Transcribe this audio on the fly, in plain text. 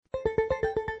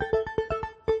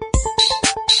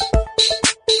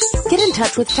in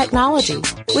touch with technology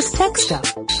with Tech Stuff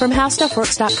from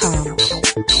HowStuffWorks.com.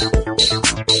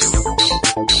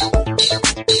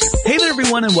 Hey there,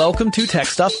 everyone, and welcome to Tech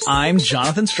Stuff. I'm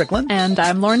Jonathan Strickland. And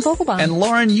I'm Lauren Vogelbaum. And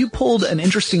Lauren, you pulled an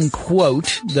interesting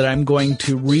quote that I'm going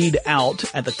to read out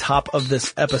at the top of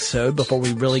this episode before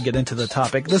we really get into the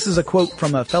topic. This is a quote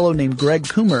from a fellow named Greg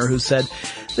Coomer who said,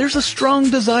 "There's a strong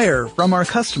desire from our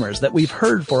customers that we've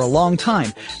heard for a long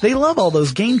time. They love all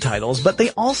those game titles, but they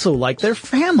also like their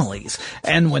families.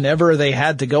 And whenever they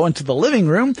had to go into the living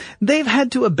room, they've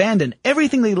had to abandon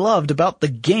everything they loved about the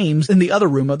games in the other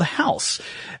room of the house."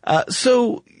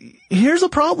 So here's a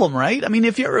problem, right? I mean,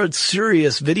 if you're a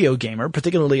serious video gamer,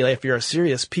 particularly if you're a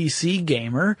serious PC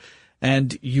gamer,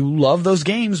 and you love those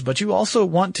games, but you also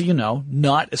want to,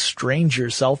 not estrange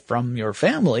yourself from your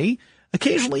family,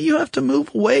 occasionally you have to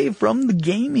move away from the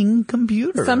gaming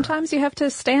computer. Sometimes you have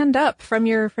to stand up from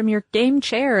your game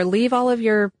chair, leave all of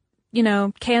your,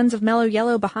 cans of Mellow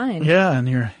Yellow behind. Yeah, and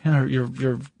your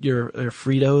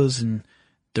Fritos and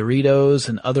Doritos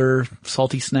and other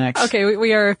salty snacks. Okay,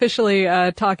 we are officially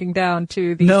talking down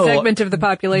to the segment of the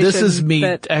population. This is me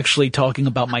actually talking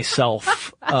about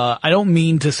myself. I don't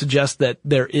mean to suggest that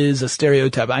there is a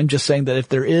stereotype. I'm just saying that if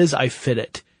there is, I fit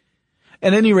it.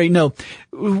 At any rate, no.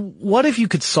 What if you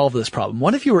could solve this problem?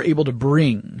 What if you were able to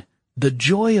bring the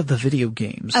joy of the video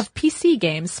games, of PC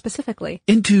games specifically,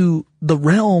 into the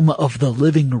realm of the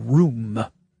living room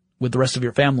with the rest of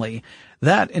your family?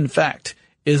 That, in fact,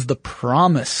 is the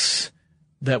promise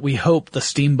that we hope the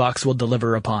Steambox will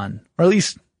deliver upon. Or at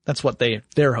least that's what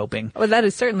they're hoping. Well, that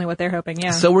is certainly what they're hoping,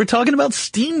 yeah. So we're talking about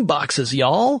Steamboxes,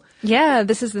 y'all. Yeah,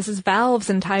 this is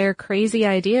Valve's entire crazy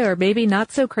idea, or maybe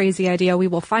not so crazy idea. We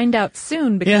will find out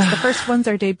soon because the first ones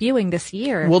are debuting this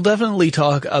year. We'll definitely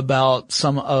talk about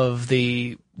some of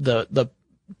the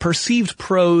perceived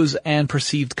pros and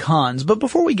perceived cons. But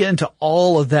before we get into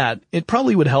all of that, it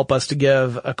probably would help us to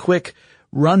give a quick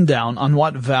rundown on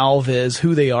what Valve is,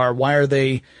 who they are, why are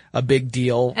they a big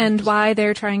deal, and why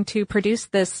they're trying to produce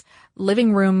this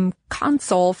living room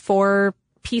console for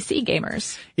PC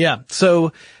gamers. Yeah.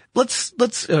 So let's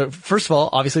first of all,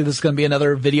 obviously this is going to be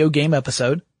another video game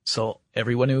episode. So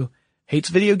everyone who hates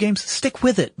video games, stick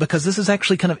with it because this is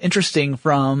actually kind of interesting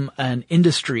from an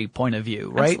industry point of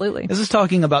view, right? Absolutely. This is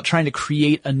talking about trying to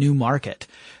create a new market.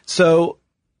 So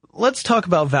let's talk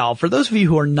about Valve. For those of you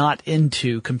who are not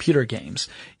into computer games,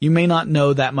 you may not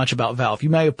know that much about Valve. You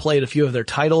may have played a few of their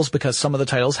titles because some of the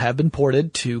titles have been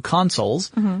ported to consoles.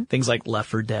 Mm-hmm. Things like Left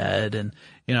 4 Dead and,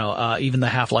 even the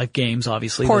Half-Life games,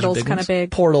 obviously. Portal's kind of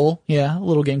big. Portal, yeah, a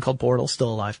little game called Portal,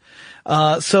 still alive.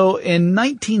 So in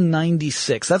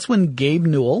 1996, that's when Gabe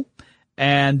Newell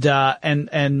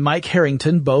and Mike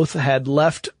Harrington both had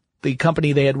left the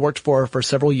company they had worked for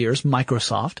several years,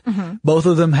 Microsoft. Mm-hmm. Both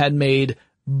of them had made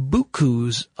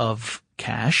bukus of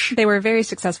cash. They were very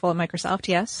successful at Microsoft,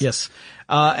 yes. Yes.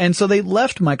 And so they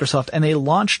left Microsoft and they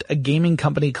launched a gaming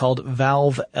company called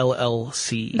Valve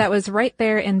LLC. That was right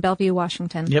there in Bellevue,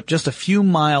 Washington. Yep, just a few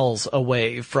miles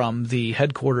away from the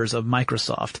headquarters of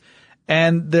Microsoft.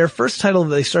 And their first title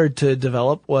that they started to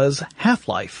develop was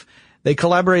Half-Life. They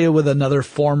collaborated with another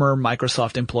former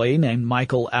Microsoft employee named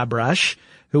Michael Abrash,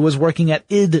 who was working at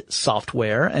id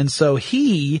Software, and so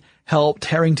he helped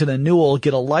Harrington and Newell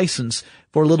get a license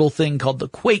for a little thing called the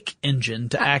Quake engine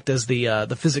to act as the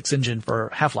physics engine for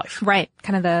Half-Life. Right,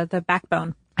 kind of the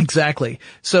backbone. Exactly.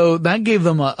 So that gave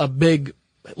them a big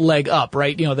leg up,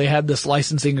 right? They had this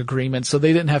licensing agreement, so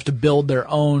they didn't have to build their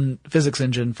own physics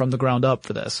engine from the ground up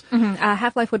for this. Mm-hmm.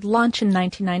 Half-Life would launch in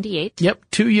 1998. Yep,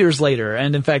 2 years later.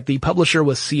 And in fact, the publisher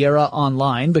was Sierra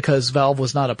Online because Valve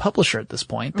was not a publisher at this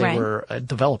point. They were a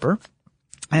developer.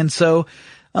 And so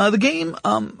the game,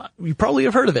 you probably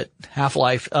have heard of it,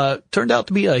 Half-Life, turned out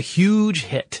to be a huge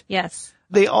hit. Yes.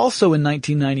 They also in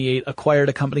 1998 acquired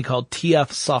a company called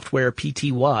TF Software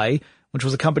Pty, which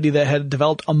was a company that had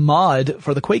developed a mod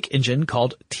for the Quake engine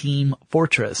called Team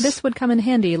Fortress. This would come in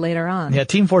handy later on. Yeah,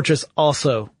 Team Fortress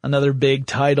also another big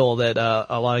title that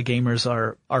a lot of gamers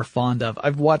are fond of.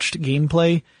 I've watched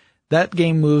gameplay. That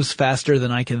game moves faster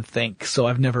than I can think, so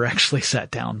I've never actually sat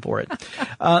down for it.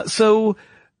 So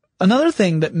another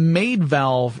thing that made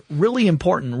Valve really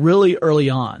important really early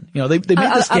on, they made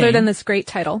this game. Other than this great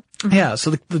title. Mm-hmm. Yeah,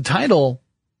 so the title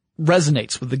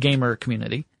resonates with the gamer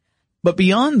community. But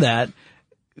beyond that,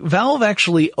 Valve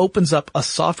actually opens up a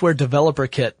software developer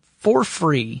kit for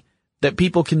free that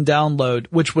people can download,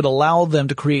 which would allow them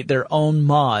to create their own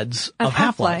mods of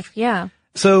Half-Life. Yeah.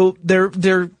 So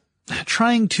they're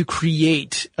trying to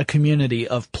create a community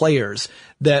of players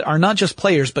that are not just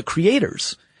players, but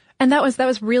creators. And that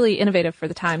was really innovative for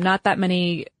the time. Not that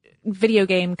many video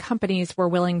game companies were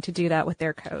willing to do that with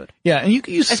their code. Yeah, and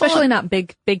you saw Especially it, not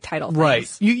big title things.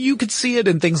 right. You could see it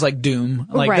in things like Doom.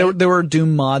 Like Right. there were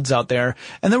Doom mods out there,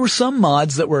 and there were some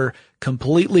mods that were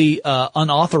completely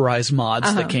unauthorized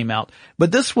mods that came out.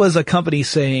 But this was a company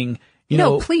saying, you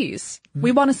No, know, please.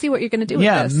 We want to see what you're going to do with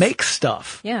yeah, this. make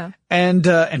stuff. Yeah. And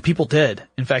people did.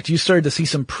 In fact, you started to see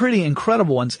some pretty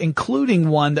incredible ones, including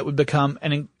one that would become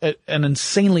an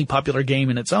insanely popular game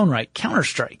in its own right,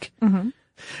 Counter-Strike.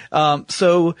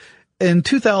 So in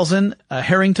 2000,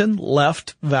 Harrington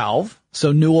left Valve.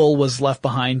 So Newell was left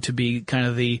behind to be kind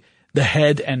of the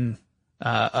head and,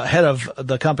 head of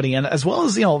the company, and as well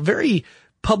as, you know, very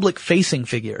public facing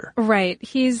figure. Right.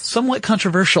 He's Somewhat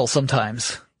controversial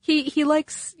sometimes. He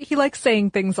likes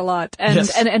saying things a lot, and,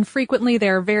 Yes. and frequently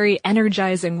they're very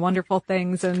energizing, wonderful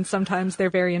things, and sometimes they're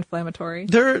very inflammatory.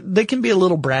 They can be a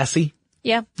little brassy.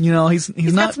 Yeah. You know, he's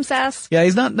He's not got some sass. Yeah,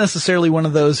 he's not necessarily one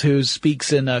of those who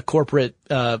speaks in corporate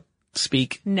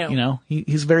speak. No. You know,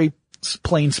 he's very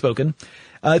plain spoken.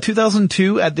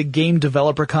 2002 at the Game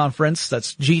Developer Conference,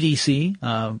 that's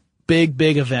GDC,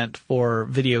 big event for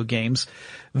video games.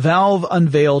 Valve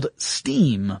unveiled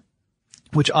Steam,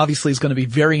 which obviously is going to be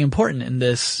very important in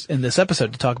this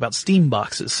episode to talk about Steam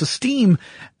boxes. So Steam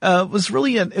was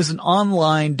really is an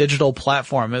online digital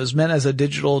platform. It was meant as a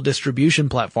digital distribution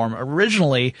platform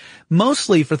originally,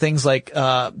 mostly for things like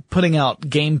putting out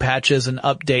game patches and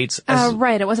updates.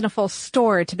 Right. It wasn't a full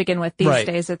store to begin with. These Right.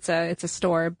 days it's a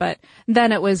store, but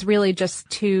then it was really just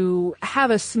to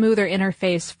have a smoother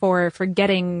interface for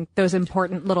getting those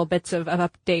important little bits of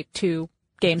update to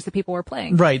games that people were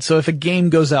playing. Right. So if a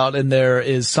game goes out and there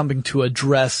is something to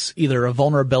address, either a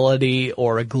vulnerability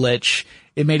or a glitch,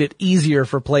 it made it easier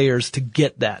for players to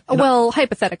get that. Well,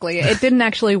 hypothetically, it didn't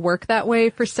actually work that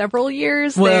way for several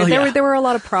years. Well, There were a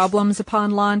lot of problems upon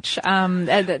launch.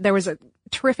 There was a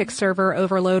terrific server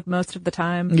overload most of the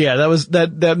time. Yeah,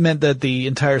 that meant that the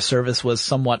entire service was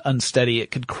somewhat unsteady.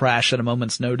 It could crash at a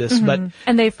moment's notice, but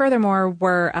And they furthermore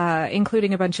were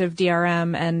including a bunch of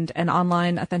DRM and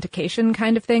online authentication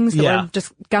kind of things that Yeah. were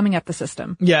just gumming up the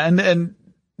system. yeah, and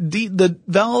the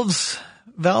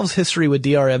Valve's history with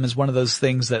DRM is one of those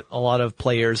things that a lot of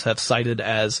players have cited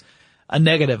as a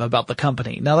negative about the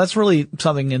company. Now that's really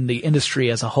something in the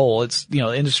industry as a whole. It's, you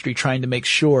know, the industry trying to make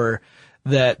sure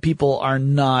that people are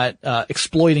not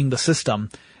exploiting the system.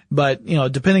 But, you know,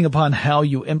 depending upon how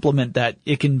you implement that,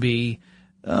 it can be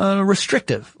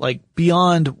restrictive, like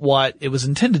beyond what it was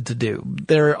intended to do.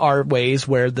 There are ways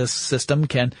where this system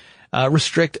can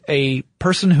restrict a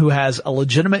person who has a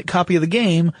legitimate copy of the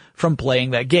game from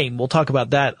playing that game. We'll talk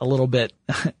about that a little bit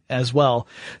as well.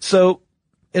 So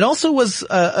it also was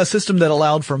a system that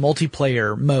allowed for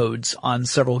multiplayer modes on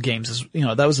several games. You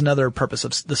know, that was another purpose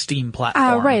of the Steam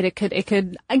platform. Right. It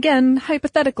could again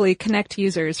hypothetically connect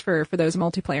users for those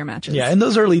multiplayer matches. Yeah, in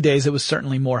those early days, it was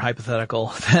certainly more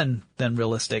hypothetical than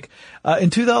realistic. In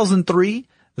 2003,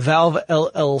 Valve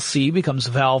LLC becomes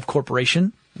Valve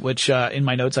Corporation, which in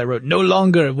my notes I wrote, no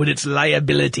longer would its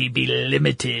liability be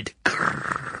limited.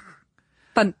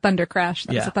 Thunder crash.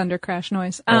 That's Yeah. a thunder crash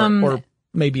noise. Or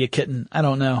maybe a kitten. I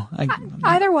don't know.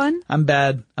 Either one. I'm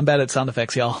bad at sound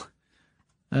effects, y'all.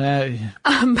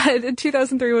 But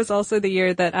 2003 was also the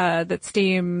year that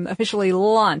Steam officially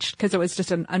launched, because it was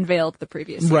just unveiled the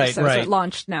previous year. Right, so right. it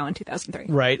launched now in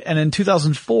 2003. Right. And in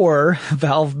 2004,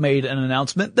 Valve made an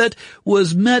announcement that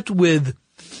was met with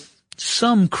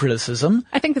some criticism.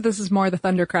 I think that this is more the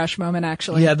Thunder Crash moment,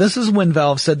 actually. Yeah, this is when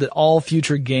Valve said that all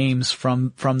future games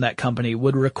from that company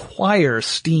would require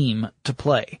Steam to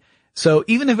play. So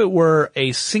even if it were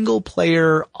a single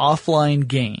player offline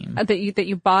game, That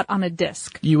you bought on a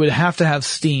disc. you would have to have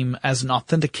Steam as an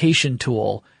authentication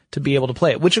tool to be able to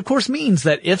play it, which of course means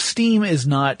that if Steam is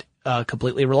not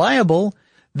completely reliable,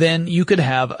 then you could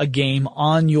have a game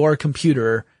on your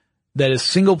computer that is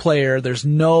single player. There's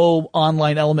no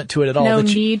online element to it at all. No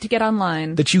need to get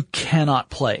online. That you cannot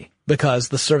play because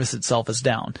the service itself is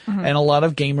down. And a lot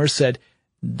of gamers said,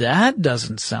 that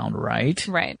doesn't sound right.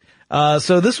 Right.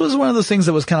 So this was one of those things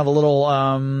that was kind of a little,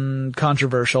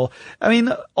 controversial. I mean,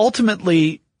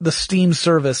 ultimately, the Steam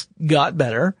service got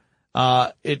better.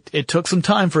 It took some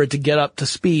time for it to get up to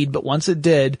speed, but once it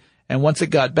did, and once it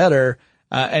got better,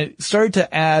 it started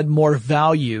to add more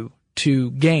value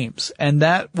to games. And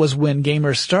that was when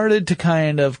gamers started to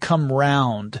kind of come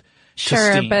round.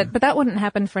 Sure, but that wouldn't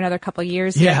happen for another couple of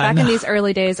years. Yeah, Back no. in these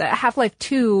early days, Half-Life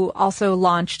 2 also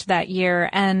launched that year,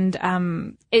 and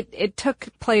it took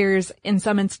players in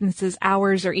some instances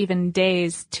hours or even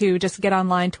days to just get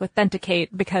online to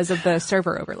authenticate because of the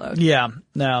server overload. Yeah.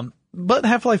 But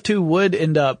Half-Life 2 would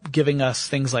end up giving us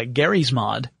things like Gary's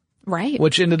Mod, Right.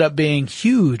 which ended up being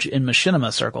huge in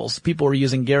machinima circles. People were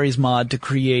using Gary's Mod to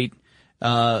create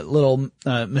little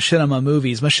machinima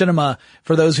movies. Machinima,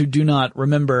 for those who do not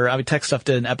remember, Tech Stuff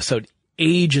did an episode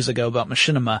ages ago about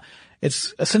machinima.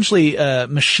 It's essentially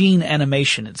machine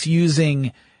animation. It's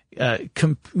using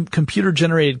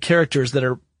computer-generated characters that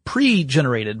are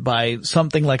pre-generated by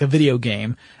something like a video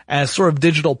game as sort of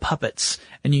digital puppets,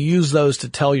 and you use those to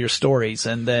tell your stories.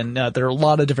 And then there are a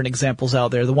lot of different examples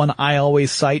out there. The one I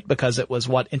always cite, because it was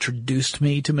what introduced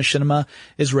me to machinima,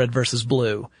 is Red vs.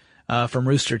 Blue from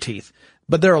Rooster Teeth.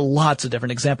 But there are lots of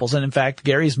different examples, and in fact,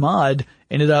 Gary's Mod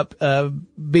ended up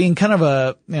being kind of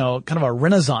a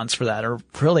renaissance for that, or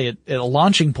really a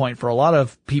launching point for a lot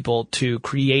of people to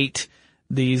create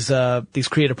these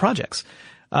creative projects.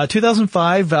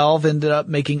 2005, Valve ended up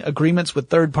making agreements with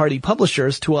third-party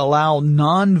publishers to allow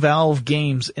non-Valve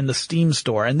games in the Steam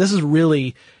store. And this is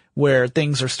really where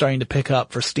things are starting to pick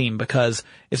up for Steam, because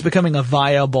it's becoming a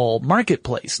viable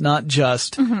marketplace, not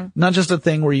just a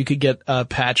thing where you could get a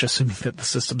patch assuming that the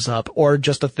system's up, or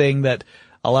just a thing that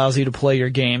allows you to play your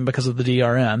game because of the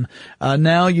DRM.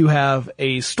 Now you have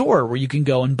a store where you can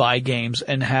go and buy games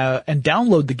and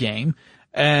download the game,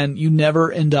 and you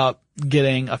never end up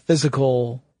getting a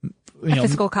physical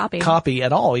copy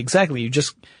at all. Exactly. You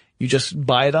just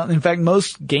buy it on. In fact,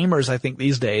 most gamers, I think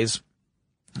these days,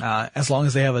 as long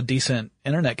as they have a decent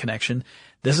internet connection,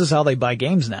 this is how they buy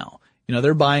games now.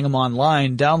 They're buying them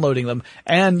online, downloading them,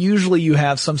 and usually you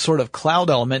have some sort of cloud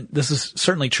element. This is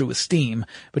certainly true with Steam,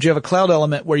 but you have a cloud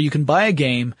element where you can buy a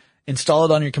game, install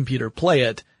it on your computer, play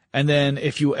it, and then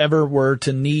if you ever were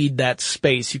to need that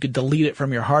space, you could delete it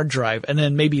from your hard drive, and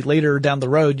then maybe later down the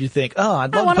road you think,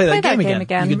 I'd love to play that game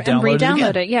again. You could and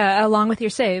re-download it, yeah, along with your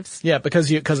saves. Yeah,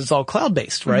 because it's all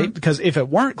cloud-based, right? Mm-hmm. Because if it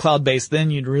weren't cloud-based, then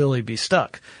you'd really be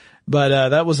stuck. But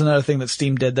that was another thing that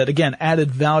Steam did that, again,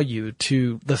 added value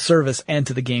to the service and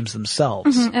to the games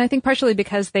themselves. Mm-hmm. And I think partially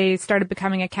because they started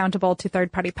becoming accountable to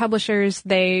third-party publishers,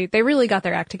 they really got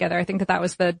their act together. I think that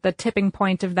was the tipping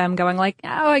point of them going like,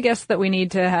 I guess that we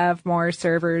need to have more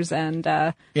servers and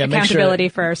accountability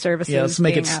for our services. Yeah, let's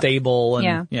make it stable.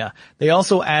 And, yeah. They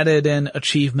also added in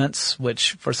achievements,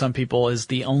 which for some people is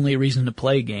the only reason to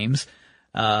play games.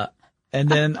 And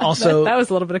then also that was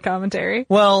a little bit of commentary.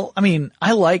 Well,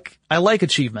 I like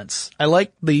achievements. I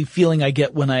like the feeling I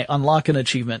get when I unlock an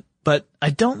achievement, but I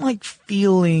don't like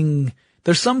feeling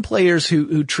there's some players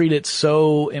who treat it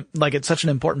so like it's such an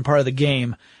important part of the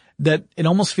game that it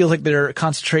almost feels like they're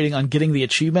concentrating on getting the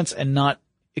achievements and not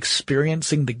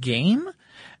experiencing the game.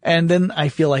 And then I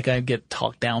feel like I get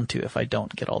talked down to if I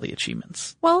don't get all the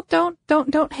achievements. Well,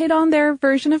 don't hate on their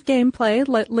version of gameplay.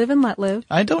 Live and let live.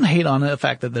 I don't hate on the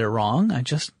fact that they're wrong. I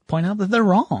just point out that they're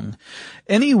wrong.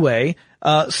 Anyway,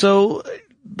 so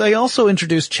they also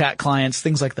introduced chat clients,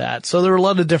 things like that. So there were a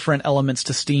lot of different elements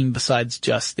to Steam besides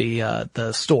just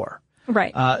the store.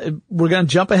 Right. We're going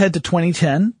to jump ahead to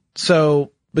 2010.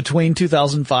 So between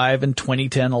 2005 and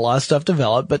 2010, a lot of stuff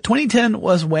developed, but 2010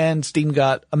 was when Steam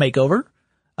got a makeover.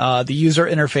 The user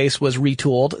interface was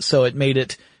retooled, so it made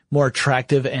it more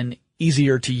attractive and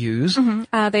easier to use.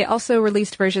 Mm-hmm. They also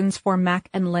released versions for Mac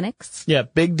and Linux. Yeah,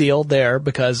 big deal there,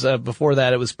 because before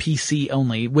that it was PC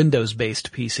only,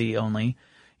 Windows-based PC only.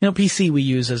 PC we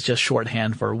use as just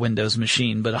shorthand for Windows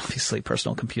machine, but obviously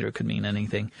personal computer could mean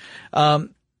anything.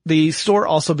 The store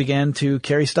also began to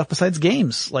carry stuff besides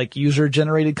games, like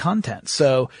user-generated content.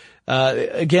 So,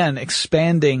 again,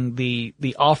 expanding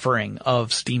the offering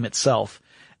of Steam itself.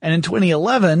 And in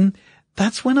 2011,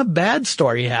 that's when a bad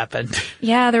story happened.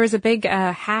 Yeah, there was a big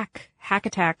hack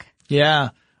attack. Yeah,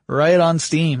 right on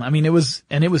Steam. It was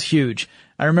huge.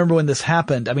 I remember when this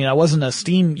happened. I wasn't a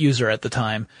Steam user at the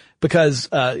time because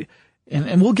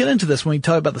and we'll get into this when we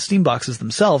talk about the Steam boxes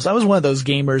themselves. I was one of those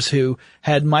gamers who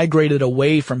had migrated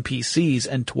away from PCs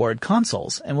and toward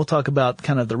consoles. And we'll talk about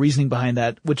kind of the reasoning behind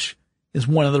that, which is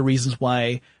one of the reasons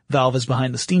why Valve is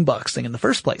behind the Steam box thing in the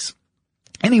first place.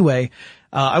 Anyway,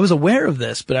 I was aware of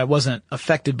this, but I wasn't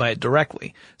affected by it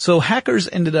directly. So hackers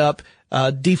ended up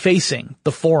defacing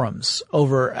the forums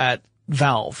over at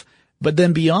Valve. But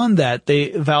then beyond that,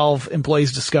 Valve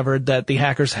employees discovered that the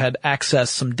hackers had accessed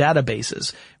some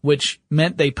databases, which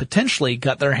meant they potentially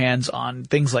got their hands on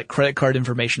things like credit card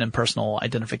information and personal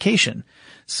identification.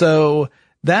 So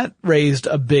that raised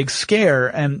a big scare,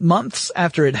 and months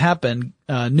after it happened,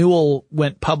 Newell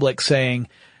went public saying,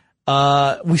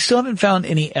 we still haven't found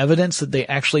any evidence that they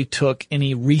actually took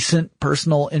any recent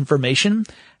personal information.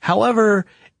 However,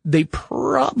 they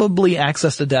probably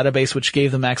accessed a database which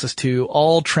gave them access to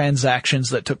all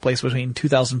transactions that took place between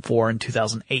 2004 and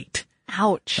 2008.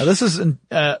 Ouch. Now this is in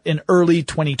early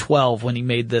 2012 when he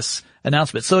made this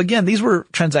announcement. So again, these were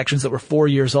transactions that were 4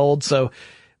 years old. So,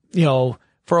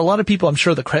 for a lot of people, I'm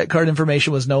sure the credit card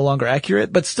information was no longer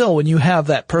accurate, but still, when you have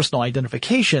that personal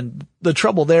identification, the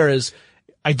trouble there is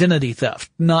identity theft,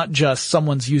 not just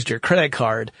someone's used your credit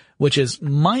card, which is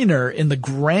minor in the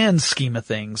grand scheme of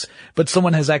things, but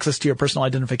someone has access to your personal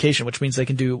identification, which means they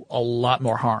can do a lot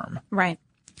more harm. Right.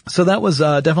 So that was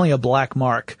definitely a black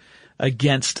mark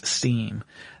against Steam.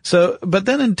 So, but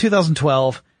then in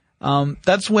 2012,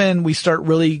 that's when we start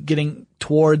really getting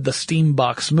toward the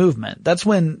Steambox movement. That's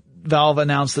when Valve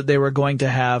announced that they were going to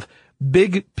have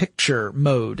big picture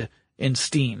mode in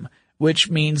Steam, which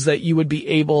means that you would be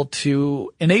able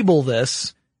to enable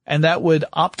this, and that would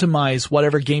optimize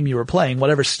whatever game you were playing,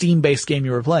 whatever Steam-based game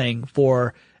you were playing,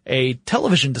 for a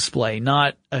television display,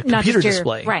 not a computer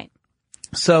display. Right.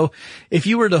 So if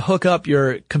you were to hook up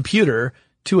your computer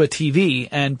to a TV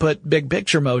and put big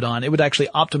picture mode on, it would actually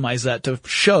optimize that to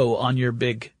show on your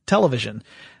big television.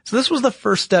 So this was the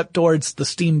first step towards the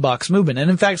Steambox movement.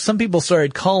 And in fact, some people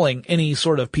started calling any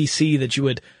sort of PC that you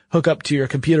would hook up to your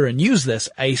computer and use this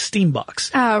a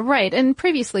Steambox. Right. And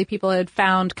previously people had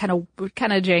found kind of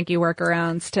janky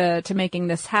workarounds to making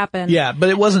this happen. Yeah, but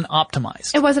it wasn't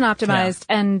optimized. It wasn't optimized.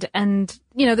 Yeah. And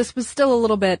this was still a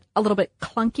little bit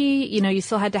clunky. You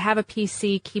still had to have a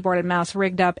PC, keyboard and mouse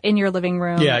rigged up in your living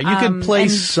room. Yeah, you could play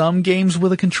some games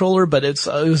with a controller, but it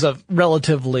was a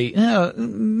relatively,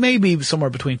 maybe somewhere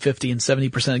between 50 and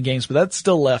 70% of games, but that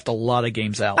still left a lot of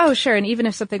games out. Oh, sure. And even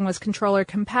if something was controller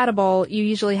compatible, you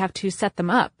usually have to set them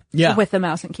up with the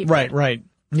mouse and keyboard. Right.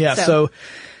 Yeah. So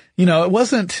it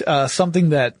wasn't, something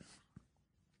that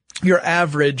your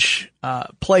average,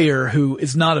 player who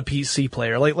is not a PC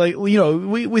player,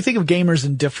 we think of gamers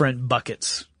in different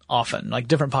buckets often, like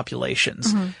different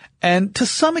populations. Mm-hmm. And to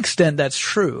some extent that's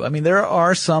true. I mean, there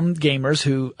are some gamers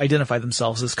who identify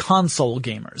themselves as console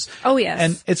gamers. Oh, yes.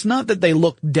 And it's not that they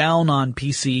look down on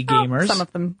PC gamers. Some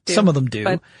of them do. Some of them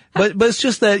do. But it's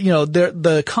just that,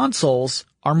 the consoles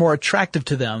are more attractive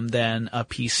to them than a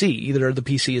PC. Either the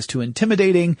PC is too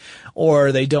intimidating,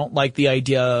 or they don't like the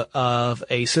idea of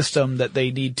a system that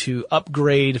they need to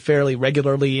upgrade fairly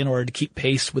regularly in order to keep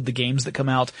pace with the games that come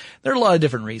out. There are a lot of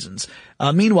different reasons.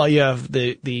 Meanwhile, you have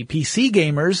the PC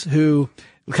gamers who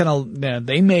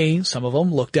some of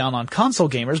them look down on console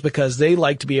gamers because they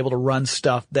like to be able to run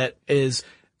stuff that is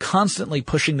constantly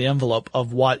pushing the envelope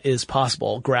of what is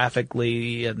possible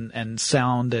graphically and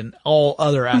sound and all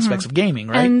other aspects of gaming,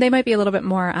 right? And they might be a little bit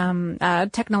more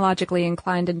technologically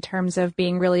inclined in terms of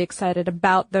being really excited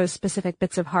about those specific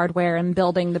bits of hardware and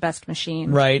building the best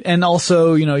machine. Right. And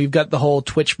also, you've got the whole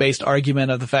Twitch-based argument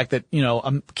of the fact that,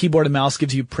 a keyboard and mouse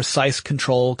gives you precise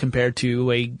control compared to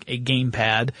a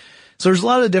gamepad. So there's a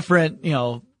lot of different,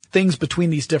 things between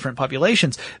these different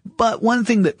populations. But one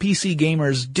thing that PC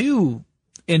gamers do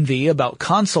envy about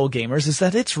console gamers is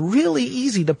that it's really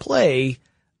easy to play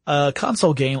a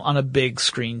console game on a big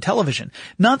screen television.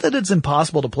 Not that it's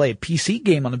impossible to play a PC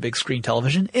game on a big screen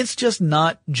television. It's just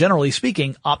not, generally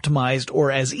speaking, optimized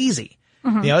or as easy.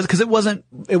 Mm-hmm. Because it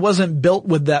wasn't built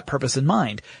with that purpose in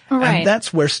mind. Right. And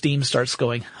that's where Steam starts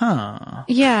going,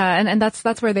 Yeah, and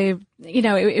that's where they,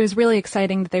 it was really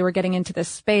exciting that they were getting into this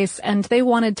space, and they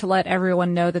wanted to let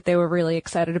everyone know that they were really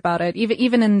excited about it.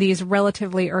 Even in these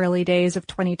relatively early days of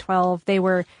 2012, they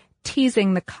were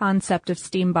teasing the concept of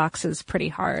Steam boxes pretty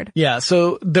hard. Yeah,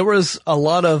 so there was a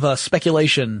lot of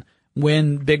speculation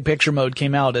when Big Picture Mode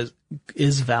came out.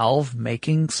 Is Valve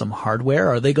making some hardware?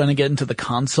 Are they going to get into the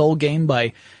console game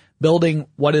by building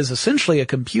what is essentially a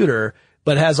computer,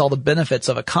 but has all the benefits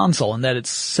of a console, and that it's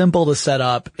simple to set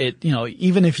up?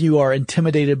 Even if you are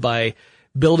intimidated by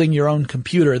building your own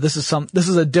computer, this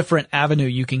is a different avenue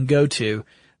you can go to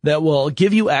that will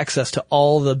give you access to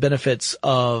all the benefits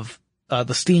of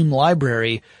the Steam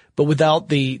library, but without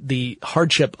the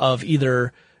hardship of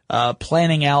either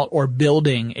planning out or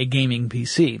building a gaming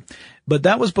PC. But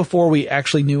that was before we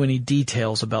actually knew any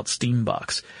details about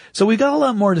Steambox. So we've got a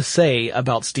lot more to say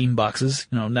about Steamboxes,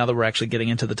 now that we're actually getting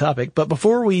into the topic. But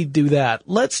before we do that,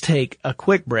 let's take a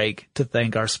quick break to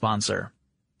thank our sponsor.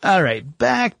 All right,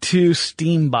 back to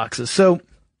Steamboxes. So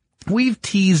we've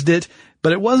teased it,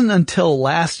 but it wasn't until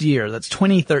last year, that's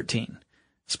 2013.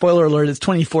 Spoiler alert, it's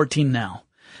 2014 now.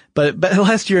 But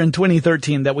last year in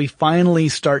 2013 that we finally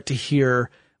start to hear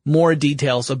more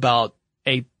details about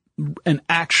an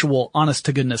actual,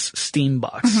 honest-to-goodness Steam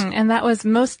box. Mm-hmm. And that was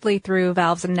mostly through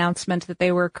Valve's announcement that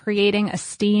they were creating a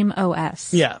Steam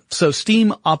OS. Yeah, so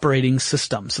Steam operating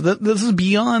system. So this is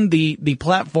beyond the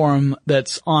platform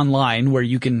that's online where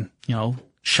you can,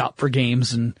 shop for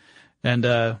games and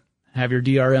have your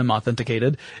DRM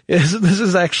authenticated, is this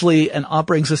is actually an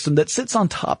operating system that sits on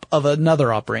top of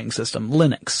another operating system,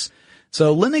 Linux.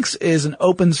 So Linux is an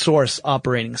open source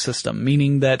operating system,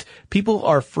 meaning that people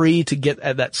are free to get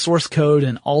at that source code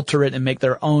and alter it and make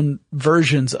their own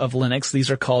versions of Linux.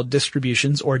 These are called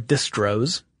distributions or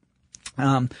distros.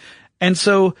 And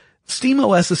so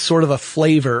SteamOS is sort of a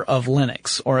flavor of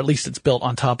Linux, or at least it's built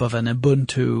on top of an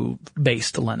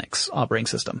Ubuntu-based Linux operating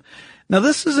system. Now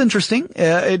this is interesting.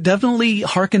 It definitely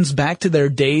harkens back to their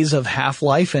days of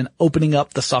Half-Life and opening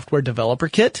up the software developer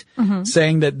kit,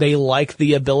 saying that they like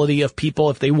the ability of people,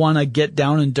 if they want to get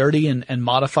down and dirty and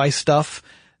modify stuff,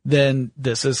 then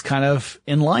this is kind of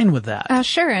in line with that.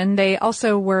 Sure. And they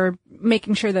also were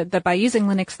making sure that by using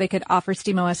Linux, they could offer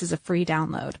SteamOS as a free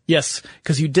download. Yes,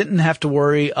 because you didn't have to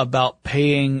worry about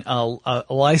paying a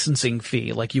licensing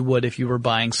fee like you would if you were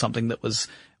buying something that was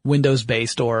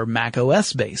Windows-based or Mac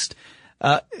OS-based.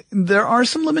 There are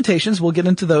some limitations. We'll get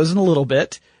into those in a little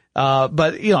bit.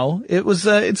 But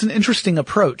it's an interesting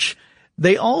approach.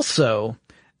 They also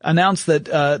announced that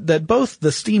both the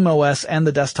SteamOS and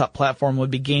the desktop platform would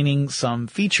be gaining some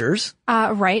features.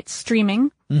 Right.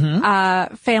 Streaming.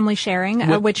 Family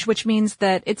sharing, which means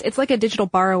that it's like a digital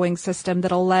borrowing system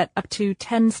that'll let up to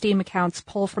 10 Steam accounts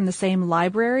pull from the same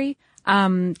library.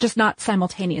 Just not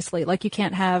simultaneously. Like you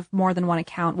can't have more than one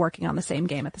account working on the same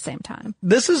game at the same time.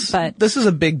 This is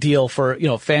a big deal for,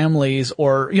 families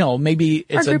or, maybe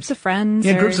it's groups of friends.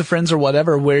 Yeah, groups of friends or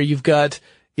whatever, where you've got,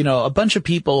 a bunch of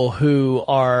people who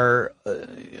are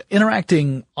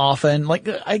interacting often. Like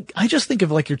I just think of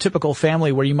like your typical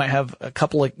family where you might have a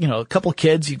couple of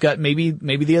kids. You've got maybe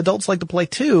the adults like to play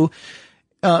too.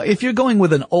 If you're going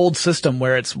with an old system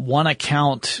where it's one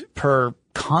account per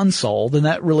console, then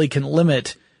that really can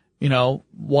limit,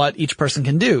 what each person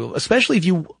can do, especially if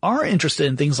you are interested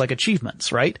in things like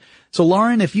achievements, right? So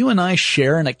Lauren, if you and I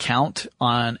share an account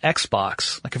on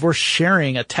Xbox, like if we're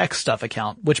sharing a tech stuff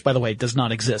account, which by the way does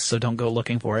not exist, so don't go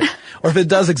looking for it, or if it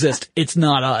does exist, it's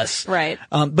not us. Right.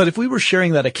 But if we were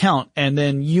sharing that account and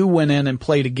then you went in and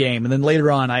played a game and then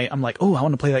later on I'm like, oh, I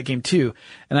want to play that game too.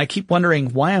 And I keep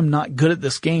wondering why I'm not good at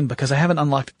this game because I haven't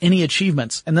unlocked any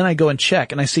achievements. And then I go and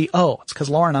check and I see, oh, it's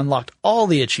because Lauren unlocked all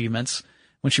the achievements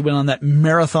when she went on that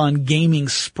marathon gaming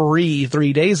spree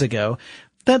 3 days ago.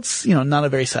 That's, not a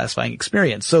very satisfying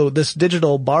experience. So this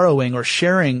digital borrowing or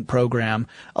sharing program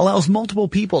allows multiple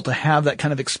people to have that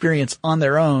kind of experience on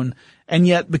their own. And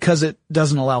yet, because it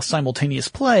doesn't allow simultaneous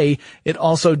play, it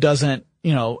also doesn't,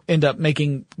 end up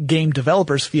making game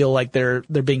developers feel like they're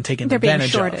being taken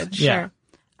advantage of. They're being shorted, Yeah. Sure.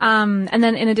 And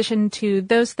then in addition to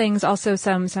those things, also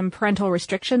some parental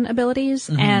restriction abilities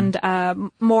and,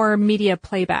 more media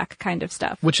playback kind of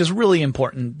stuff. Which is really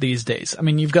important these days. I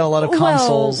mean, you've got a lot of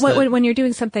consoles. Well, when you're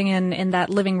doing something in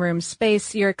that living room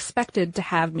space, you're expected to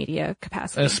have media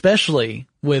capacity. Especially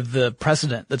with the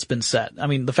precedent that's been set. I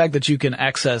mean, the fact that you can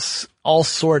access all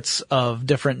sorts of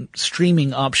different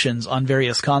streaming options on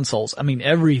various consoles. I mean,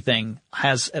 everything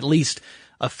has at least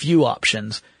a few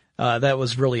options. That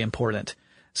was really important.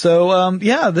 So,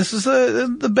 this is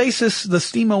the basis. The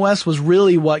SteamOS was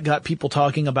really what got people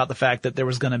talking about the fact that there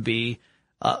was going to be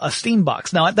a Steam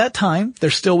box. Now, at that time, there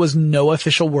still was no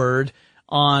official word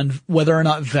on whether or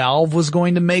not Valve was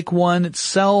going to make one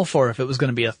itself or if it was going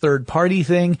to be a third-party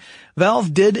thing.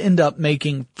 Valve did end up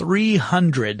making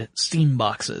 300 Steam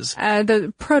boxes.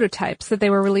 The prototypes that they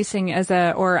were releasing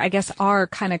or I guess are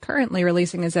kind of currently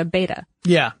releasing as a beta.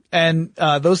 Yeah, and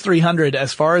those 300,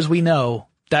 as far as we know,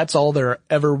 that's all there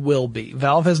ever will be.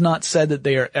 Valve has not said that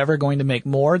they are ever going to make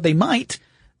more. They might,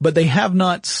 but they have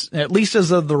not, at least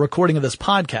as of the recording of this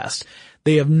podcast,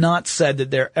 they have not said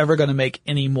that they're ever going to make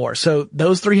any more. So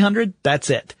those 300, that's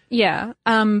it. Yeah.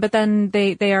 But then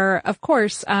they are, of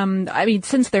course,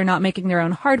 since they're not making their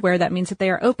own hardware, that means that they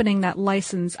are opening that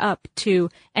license up to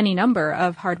any number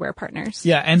of hardware partners.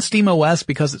 Yeah. And SteamOS,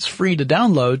 because it's free to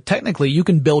download, technically you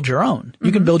can build your own.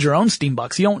 You can build your own Steam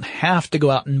box. You don't have to go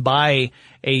out and buy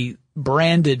a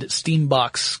branded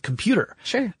Steambox computer.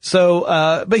 Sure.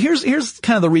 So, but here's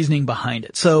kind of the reasoning behind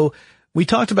it. So we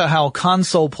talked about how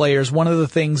console players, one of the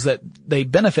things that they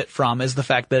benefit from is the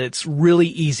fact that it's really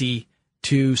easy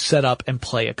to set up and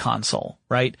play a console,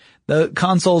 right? The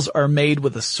consoles are made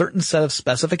with a certain set of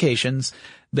specifications.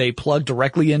 They plug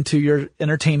directly into your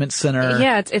entertainment center.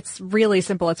 Yeah, it's really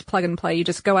simple. It's plug and play. You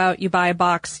just go out, you buy a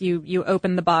box, you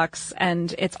open the box,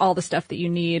 and it's all the stuff that you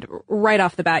need right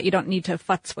off the bat. You don't need to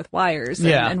futz with wires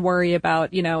and worry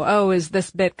about, is this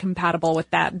bit compatible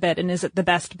with that bit, and is it the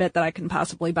best bit that I can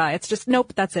possibly buy? It's just,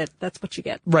 nope, that's it. That's what you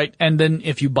get. Right, and then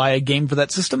if you buy a game for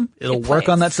that system, it'll work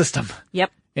on that system.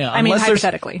 Yep. Yeah,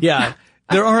 hypothetically. Yeah.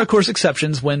 There are, of course,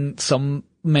 exceptions when some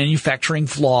manufacturing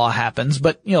flaw happens.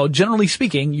 But, generally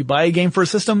speaking, you buy a game for a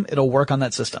system, it'll work on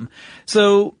that system.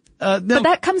 So, but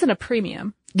that comes in a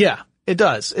premium. Yeah, it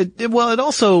does. It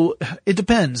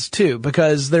depends too,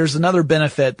 because there's another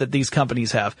benefit that these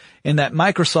companies have in that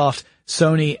Microsoft,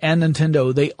 Sony, and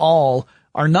Nintendo, they all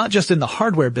are not just in the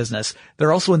hardware business,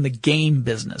 they're also in the game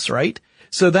business, right?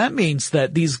 So that means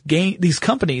that these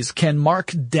companies can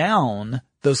mark down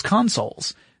those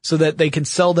consoles so that they can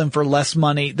sell them for less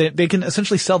money. They can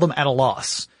essentially sell them at a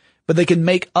loss, but they can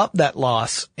make up that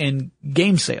loss in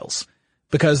game sales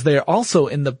because they're also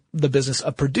in the business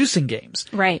of producing games.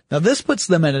 Right. Now this puts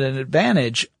them at an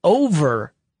advantage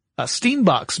over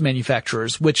Steambox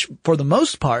manufacturers, which for the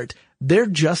most part, they're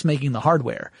just making the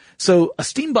hardware. So a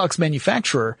Steambox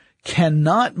manufacturer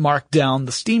cannot mark down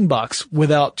the Steambox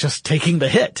without just taking the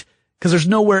hit because there's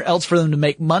nowhere else for them to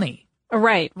make money.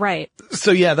 Right, right.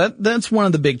 So yeah, that's one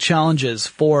of the big challenges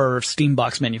for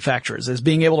Steambox manufacturers is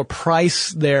being able to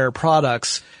price their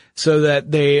products so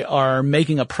that they are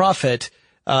making a profit.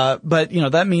 But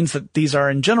that means that these are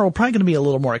in general probably going to be a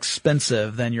little more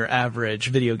expensive than your average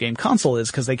video game console is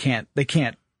because they can't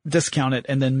discount it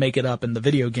and then make it up in the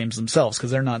video games themselves because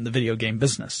they're not in the video game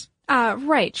business.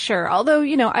 Right, sure. Although,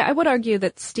 I would argue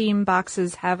that Steam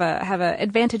boxes have a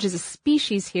advantage as a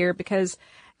species here because,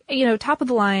 top of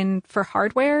the line for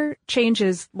hardware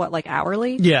changes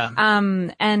hourly? Yeah.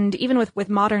 And even with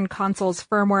modern consoles,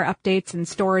 firmware updates and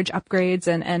storage upgrades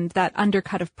and that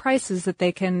undercut of prices that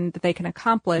they can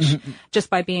accomplish just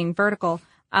by being vertical.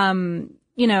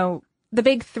 The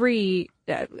big three,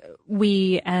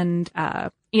 Wii and,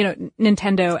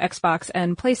 Nintendo, Xbox,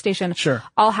 and PlayStation sure.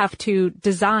 all have to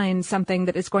design something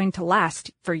that is going to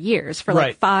last for years, for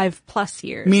right. 5+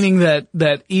 years. Meaning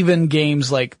that even games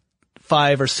like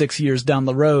 5 or 6 years down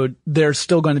the road, they're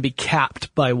still going to be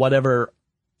capped by whatever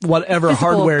Physical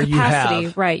hardware capacity, you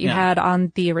have. Right, you had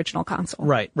on the original console.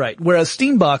 Right. Whereas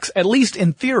Steambox, at least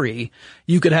in theory,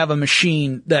 you could have a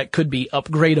machine that could be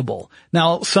upgradable.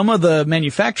 Now, some of the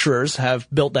manufacturers have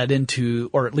built that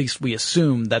into, or at least we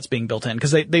assume that's being built in,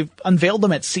 because they've unveiled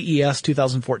them at CES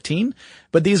 2014,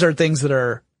 but these are things that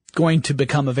are going to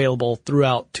become available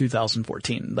throughout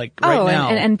 2014, right now.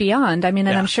 And beyond. I mean,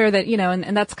 and yeah. I'm sure that,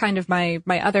 and that's kind of my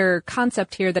other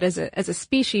concept here that as a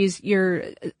species, your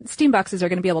Steam boxes are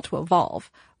going to be able to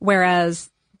evolve, whereas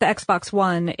the Xbox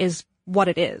One is what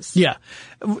it is. Yeah.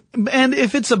 And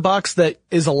if it's a box that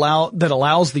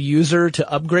allows the user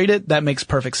to upgrade it, that makes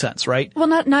perfect sense, right? Well,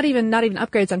 not even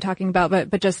upgrades I'm talking about,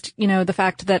 but just, the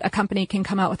fact that a company can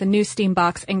come out with a new Steam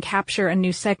box and capture a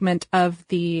new segment of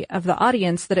the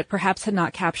audience that it perhaps had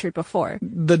not captured before.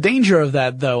 The danger of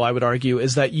that, though, I would argue,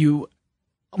 is that you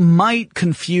might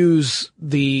confuse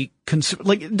the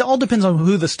consumer. It all depends on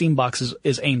who the Steam box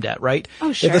is aimed at, right?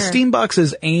 Oh, sure. If the Steam box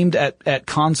is aimed at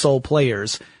console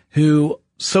players who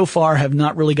so far have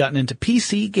not really gotten into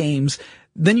PC games,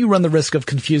 then you run the risk of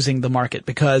confusing the market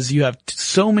because you have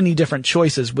so many different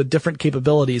choices with different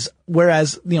capabilities.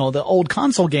 Whereas, the old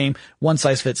console game, one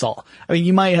size fits all. I mean,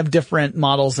 you might have different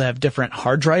models that have different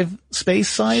hard drive space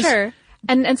size. Sure.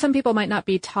 And some people might not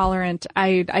be tolerant.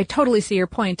 I totally see your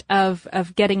point of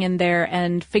getting in there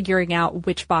and figuring out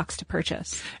which box to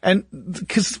purchase. And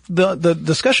because the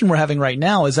discussion we're having right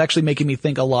now is actually making me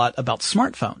think a lot about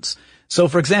smartphones. So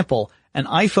for example, an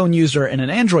iPhone user and an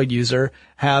Android user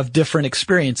have different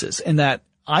experiences in that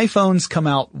iPhones come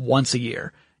out once a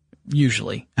year.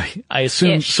 Usually. I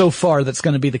assume so far that's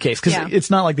going to be the case because it's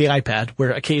not like the iPad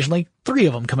where occasionally 3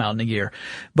 of them come out in a year,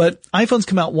 but iPhones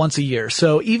come out once a year.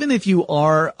 So even if you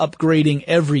are upgrading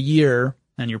every year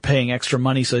and you're paying extra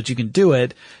money so that you can do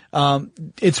it,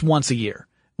 it's once a year.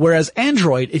 Whereas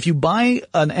Android, if you buy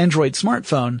an Android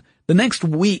smartphone, the next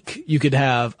week you could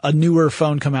have a newer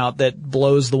phone come out that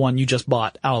blows the one you just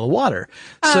bought out of the water.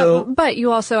 So, but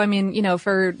you also,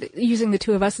 for using the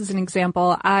two of us as an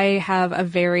example, I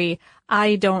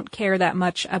don't care that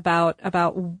much about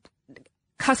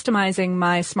customizing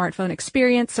my smartphone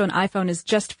experience. So an iPhone is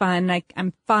just fine.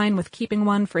 I'm fine with keeping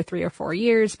one for 3 or 4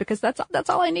 years because that's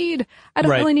all I need. I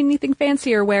don't really need anything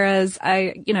fancier. Whereas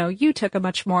you took a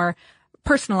much more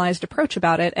personalized approach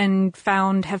about it and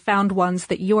have found ones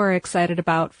that you're excited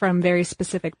about from very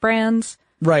specific brands.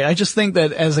 Right. I just think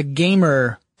that as a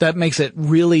gamer, that makes it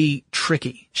really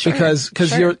tricky because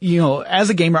you're, as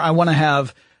a gamer, I want to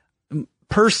have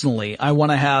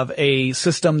a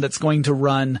system that's going to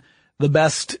run the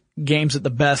best games at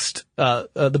the best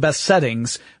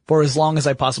settings for as long as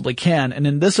I possibly can. And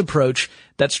in this approach,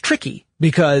 that's tricky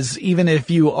because even if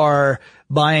you are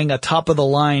buying a top of the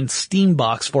line Steam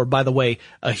box for, by the way,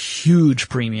 a huge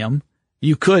premium,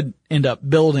 you could end up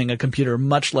building a computer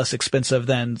much less expensive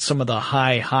than some of the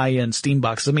high-end Steam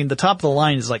boxes. I mean, the top of the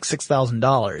line is like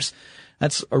 $6,000.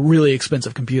 That's a really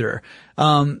expensive computer.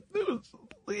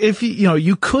 If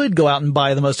you could go out and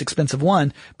buy the most expensive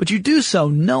one, but you do so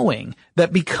knowing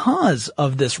that because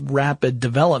of this rapid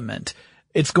development,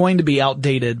 it's going to be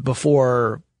outdated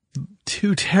before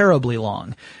too terribly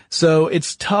long. So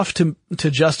it's tough to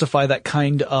justify that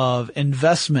kind of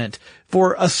investment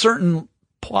for a certain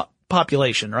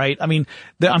population, right? I mean,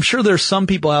 I'm sure there's some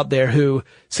people out there who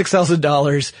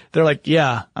 $6,000, they're like,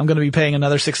 yeah, I'm going to be paying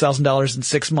another $6,000 in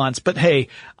 6 months, but hey,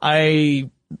 I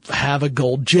have a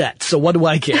gold jet, so what do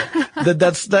I care?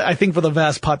 I think for the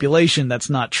vast population, that's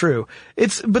not true.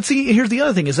 But see, here's the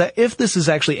other thing is that if this is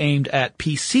actually aimed at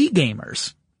PC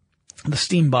gamers, the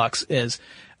Steam box is,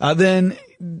 then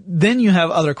you have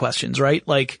other questions, right?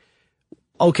 Like,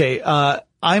 okay,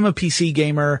 I'm a PC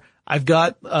gamer. I've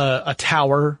got a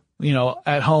tower,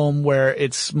 at home where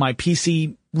it's my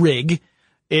PC rig.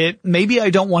 Maybe I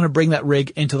don't want to bring that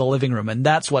rig into the living room, and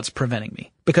that's what's preventing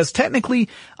me. Because technically,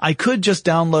 I could just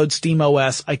download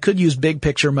SteamOS. I could use big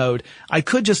picture mode. I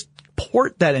could just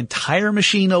port that entire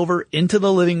machine over into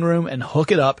the living room and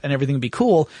hook it up and everything would be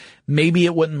cool. Maybe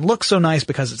it wouldn't look so nice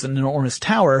because it's an enormous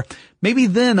tower. Maybe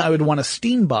then I would want a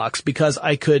Steam box because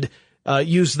I could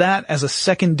use that as a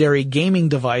secondary gaming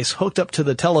device hooked up to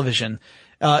the television.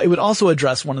 It would also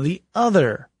address one of the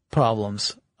other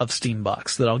problems of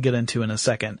Steambox that I'll get into in a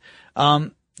second.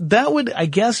 That would, I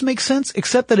guess, make sense,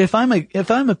 except that if I'm a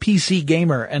PC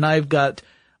gamer and I've got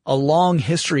a long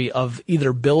history of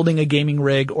either building a gaming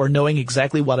rig or knowing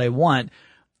exactly what I want,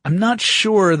 I'm not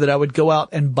sure that I would go out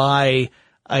and buy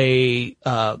a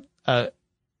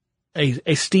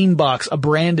Steambox, a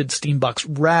branded Steambox,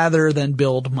 rather than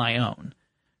build my own.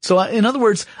 So in other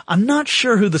words, I'm not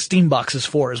sure who the Steambox is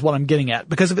for, is what I'm getting at.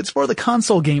 Because if it's for the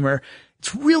console gamer,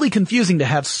 it's really confusing to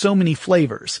have so many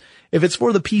flavors. If it's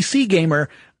for the PC gamer,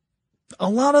 a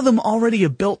lot of them already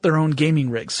have built their own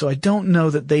gaming rigs, so I don't know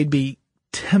that they'd be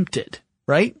tempted,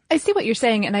 right? I see what you're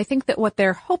saying, and I think that what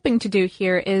they're hoping to do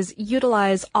here is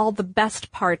utilize all the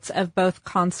best parts of both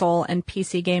console and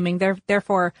PC gaming.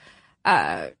 Therefore,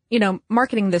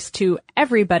 marketing this to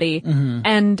everybody,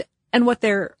 and what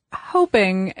they're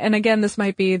hoping, and again, this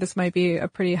might be a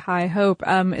pretty high hope,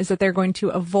 is that they're going to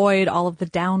avoid all of the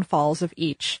downfalls of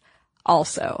each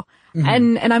also.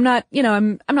 And I'm not,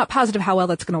 I'm not positive how well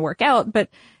that's going to work out, but,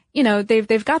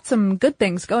 they've got some good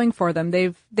things going for them.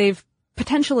 They're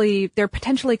potentially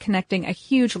connecting a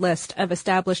huge list of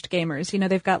established gamers.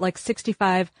 They've got like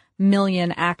 65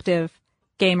 million active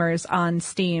gamers on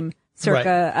Steam.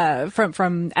 Circa, right.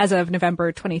 From as of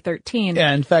November 2013.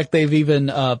 Yeah, in fact, they've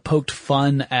even, poked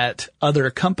fun at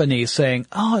other companies saying,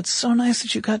 oh, it's so nice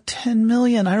that you got 10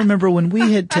 million. I remember when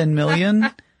we hit 10 million.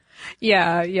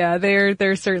 Yeah,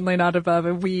 they're certainly not above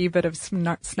a wee bit of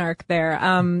snark there.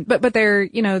 But they're,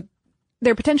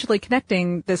 they're potentially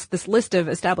connecting this list of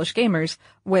established gamers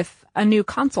with a new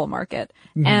console market.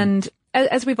 And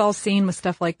as we've all seen with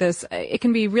stuff like this, it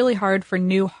can be really hard for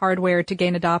new hardware to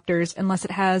gain adopters unless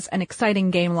it has an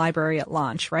exciting game library at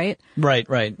launch, right? Right.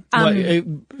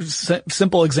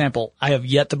 Simple example. I have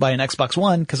yet to buy an Xbox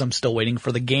One because I'm still waiting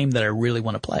for the game that I really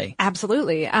want to play.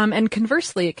 Absolutely. And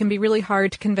conversely, it can be really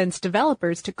hard to convince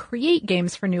developers to create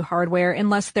games for new hardware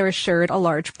unless they're assured a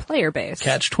large player base.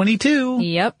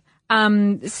 Catch-22. Yep.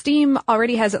 Steam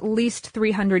already has at least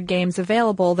 300 games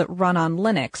available that run on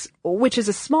Linux, which is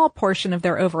a small portion of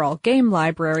their overall game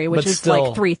library, which is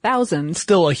like 3,000.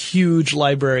 Still a huge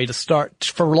library to start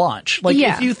for launch. Like,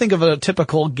 if you think of a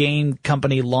typical game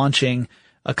company launching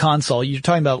a console, you're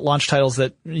talking about launch titles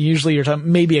that usually you're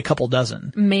talking maybe a couple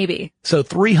dozen. Maybe. So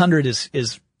 300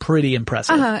 is pretty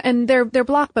impressive. And their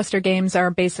blockbuster games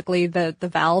are basically the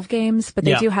Valve games, but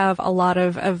they do have a lot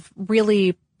of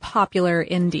really popular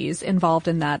indies involved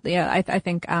in that. Yeah, I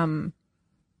think, Don't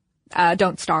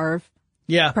Starve.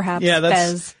 Yeah. Perhaps. Yeah,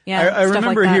 Fez. Yeah. I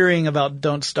remember hearing about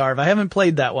Don't Starve. I haven't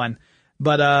played that one,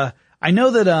 but, I know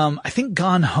that, I think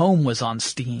Gone Home was on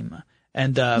Steam.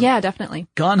 And, yeah, definitely.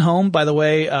 Gone Home, by the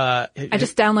way, I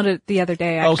just downloaded it the other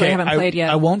day. I haven't played yet.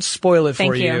 I won't spoil it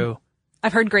for you.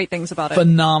 I've heard great things about it.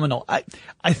 Phenomenal.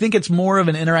 I think it's more of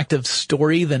an interactive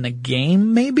story than a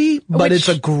game, maybe, but it's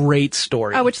a great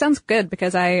story. Oh, which sounds good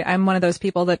because I'm one of those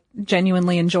people that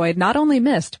genuinely enjoyed not only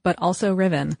Myst, but also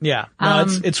Riven. Yeah. No,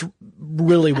 it's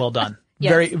really well done.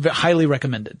 Yes. Very highly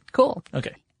recommended. Cool.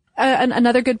 Okay.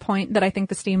 Another good point that I think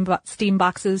the Steam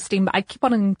boxes, I keep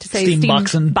wanting to say Steam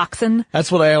boxin'.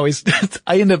 That's what I always,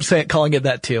 I end up calling it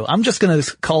that too. I'm just going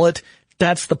to call it,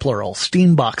 that's the plural,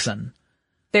 Steam boxin'.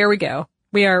 There we go.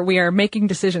 We are making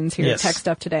decisions here at Tech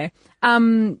Stuff today.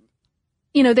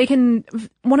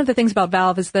 one of the things about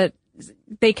Valve is that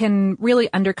they can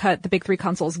really undercut the big three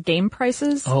consoles' game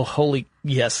prices. Oh,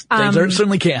 yes. They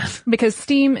certainly can. Because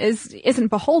Steam isn't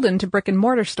beholden to brick and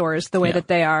mortar stores the way that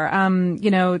they are.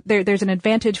 There's an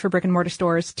advantage for brick and mortar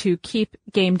stores to keep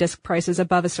game disc prices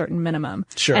above a certain minimum.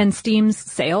 Sure. And Steam's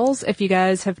sales, if you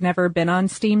guys have never been on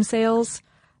Steam sales,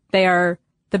 they are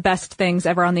the best things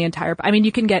ever on the entire,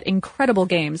 you can get incredible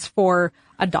games for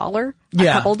 $1, a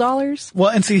couple dollars. Well,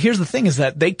 and see, here's the thing is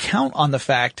that they count on the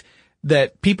fact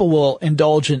that people will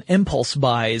indulge in impulse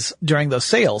buys during those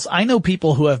sales. I know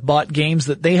people who have bought games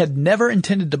that they had never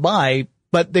intended to buy,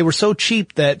 but they were so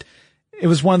cheap that it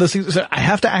was one of those things. I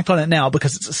have to act on it now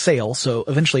because it's a sale. So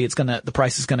eventually the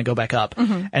price is going to go back up.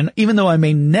 Mm-hmm. And even though I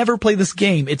may never play this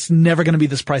game, it's never going to be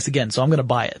this price again. So I'm going to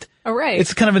buy it. Oh, right.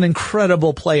 It's kind of an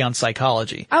incredible play on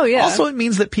psychology. Oh, yeah. Also, it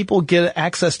means that people get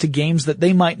access to games that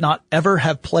they might not ever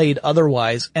have played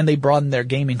otherwise, and they broaden their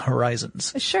gaming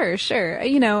horizons. Sure.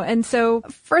 And so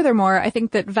furthermore, I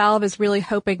think that Valve is really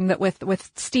hoping that with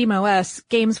SteamOS,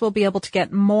 games will be able to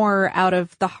get more out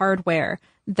of the hardware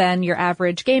than your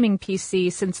average gaming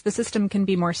PC, since the system can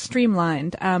be more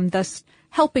streamlined, thus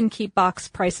helping keep box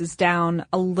prices down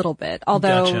a little bit.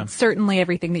 Although certainly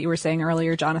everything that you were saying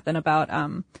earlier, Jonathan, about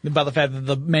the fact that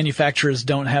the manufacturers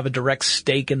don't have a direct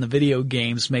stake in the video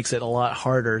games makes it a lot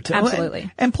harder to.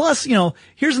 Absolutely. And plus,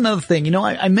 here's another thing.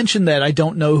 I mentioned that I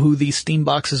don't know who these Steam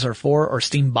boxes are for, or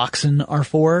Steam Boxen are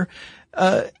for.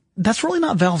 That's really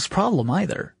not Valve's problem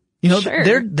either.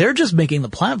 Sure. They're just making the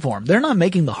platform. They're not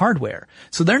making the hardware.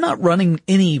 So they're not running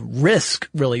any risk,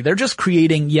 really. They're just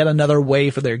creating yet another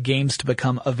way for their games to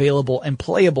become available and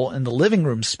playable in the living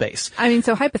room space.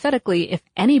 So hypothetically, if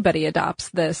anybody adopts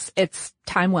this, it's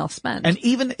time well spent. And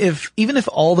even if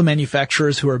all the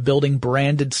manufacturers who are building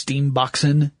branded Steam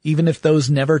Boxen, even if those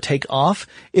never take off,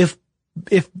 if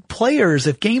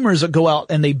gamers go out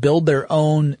and they build their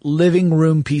own living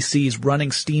room PCs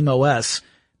running SteamOS,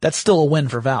 that's still a win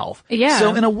for Valve. Yeah.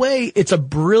 So in a way, it's a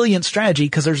brilliant strategy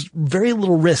because there's very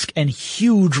little risk and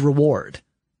huge reward.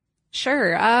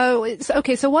 Sure.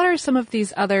 Okay. So what are some of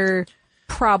these other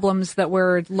problems that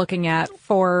we're looking at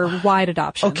for wide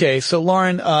adoption? Okay. So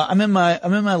Lauren, I'm in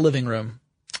my living room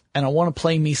and I want to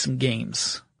play me some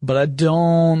games, but I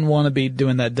don't want to be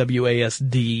doing that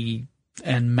WASD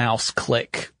and mouse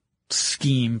click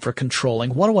scheme for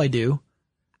controlling. What do I do?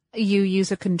 You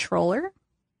use a controller?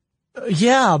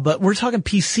 Yeah, but we're talking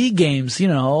PC games,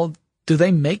 do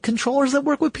they make controllers that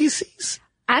work with PCs?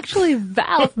 Actually,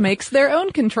 Valve makes their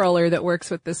own controller that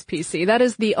works with this PC. That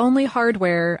is the only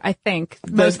hardware, I think,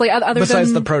 mostly other besides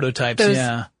than the prototypes, those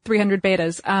yeah. 300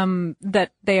 betas,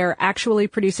 that they are actually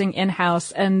producing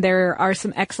in-house, and there are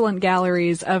some excellent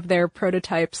galleries of their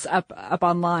prototypes up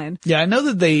online. Yeah, I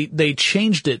know that they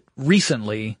changed it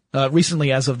recently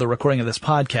as of the recording of this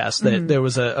podcast, that there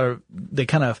was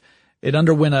it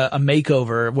underwent a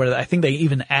makeover where I think they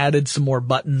even added some more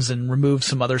buttons and removed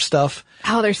some other stuff.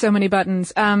 Oh, there's so many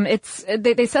buttons.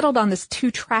 They settled on this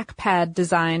 2 trackpad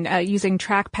design, using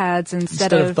trackpads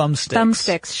instead of thumbsticks.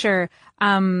 Thumbsticks, sure.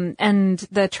 And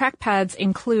the trackpads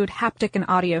include haptic and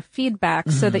audio feedback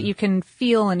so that you can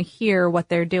feel and hear what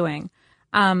they're doing.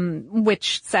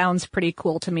 Which sounds pretty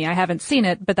cool to me. I haven't seen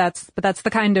it, but that's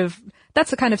the kind of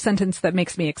sentence that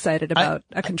makes me excited about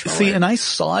a controller. See, and I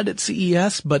saw it at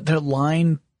CES, but their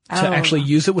line to actually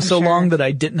use it was so long that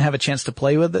I didn't have a chance to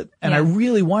play with it. And I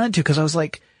really wanted to, because I was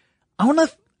like,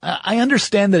 I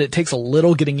understand that it takes a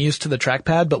little getting used to the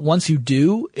trackpad, but once you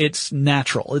do, it's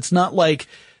natural. It's not like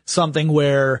something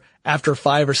where after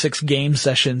 5 or 6 game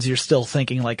sessions, you're still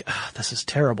thinking like, this is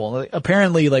terrible.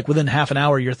 Apparently, within half an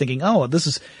hour, you're thinking,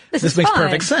 this makes fine.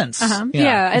 Perfect sense.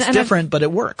 Yeah. It's different, but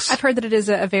it works. I've heard that it is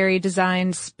a very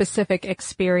design specific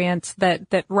experience that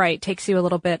takes you a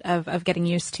little bit of getting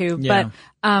used to. Yeah.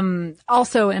 But,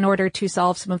 also in order to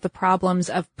solve some of the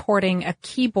problems of porting a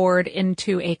keyboard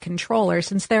into a controller,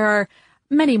 since there are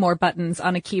many more buttons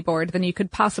on a keyboard than you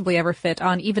could possibly ever fit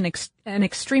on even an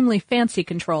extremely fancy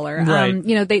controller. Right.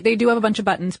 They do have a bunch of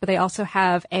buttons, but they also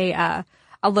have a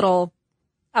little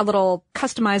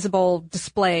customizable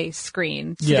display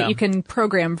screen so that you can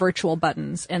program virtual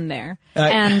buttons in there.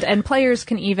 And players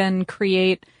can even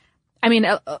create,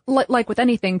 like with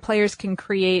anything, players can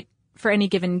create for any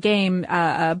given game,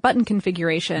 button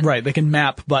configuration. Right. They can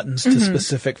map buttons to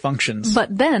specific functions.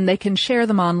 But then they can share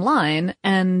them online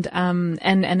and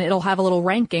it'll have a little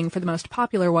ranking for the most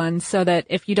popular ones so that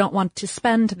if you don't want to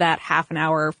spend that half an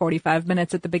hour or 45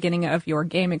 minutes at the beginning of your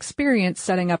game experience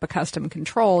setting up a custom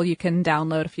control, you can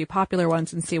download a few popular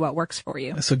ones and see what works for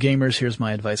you. So gamers, here's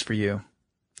my advice for you.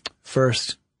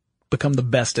 First, become the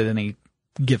best at any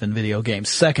given video game.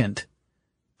 Second,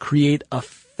 create a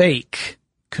fake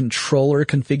controller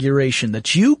configuration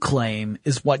that you claim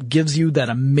is what gives you that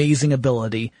amazing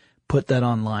ability. Put that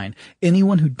online.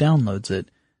 Anyone who downloads it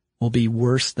will be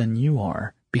worse than you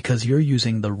are because you're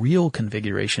using the real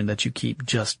configuration that you keep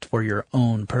just for your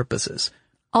own purposes.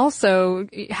 Also,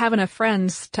 have enough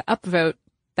friends to upvote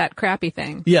that crappy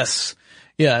thing. Yes.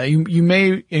 Yeah,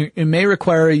 it may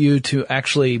require you to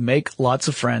actually make lots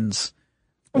of friends.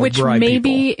 Which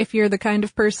maybe if you're the kind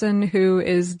of person who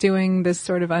is doing this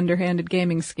sort of underhanded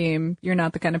gaming scheme, you're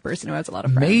not the kind of person who has a lot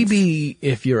of friends. Maybe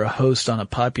if you're a host on a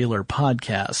popular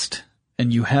podcast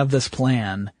and you have this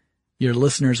plan, your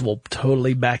listeners will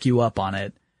totally back you up on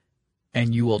it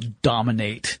and you will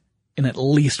dominate in at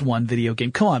least one video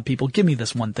game. Come on, people, give me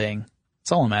this one thing.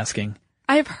 That's all I'm asking.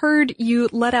 I've heard you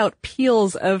let out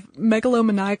peals of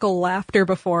megalomaniacal laughter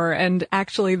before, and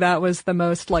actually that was the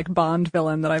most like Bond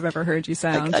villain that I've ever heard you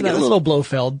sound. I get a little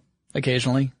Blofeld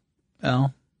occasionally.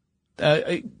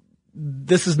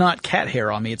 This is not cat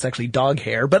hair on me. It's actually dog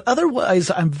hair. But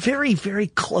otherwise, I'm very, very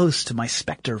close to my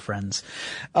Spectre friends.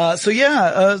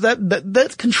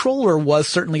 That controller was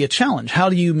certainly a challenge. How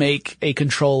do you make a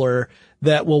controller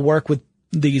that will work with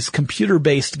these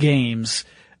computer-based games,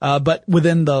 but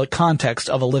within the context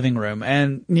of a living room?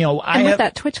 And, you know, with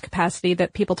that twitch capacity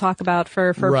that people talk about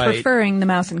for right. preferring the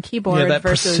mouse and keyboard. Yeah, that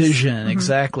versus precision,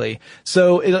 exactly.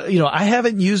 So, I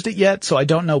haven't used it yet, so I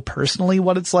don't know personally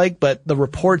what it's like, but the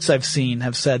reports I've seen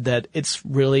have said that it's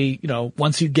really,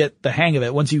 once you get the hang of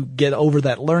it, once you get over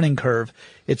that learning curve,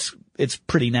 it's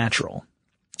pretty natural.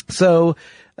 So,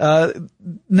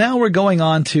 now we're going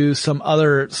on to some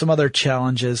other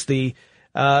challenges. The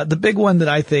big one that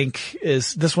I think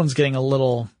is, this one's getting a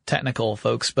little technical,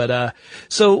 folks, but,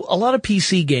 so a lot of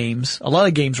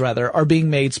games are being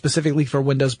made specifically for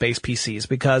Windows-based PCs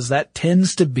because that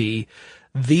tends to be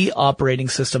the operating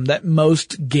system that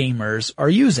most gamers are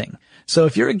using. So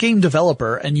if you're a game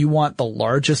developer and you want the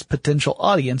largest potential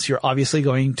audience, you're obviously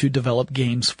going to develop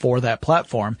games for that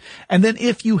platform. And then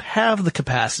if you have the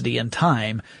capacity and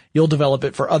time, you'll develop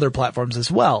it for other platforms as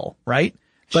well, right?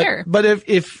 Sure. But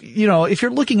if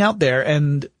you're looking out there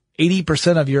and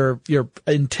 80% of your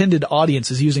intended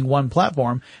audience is using one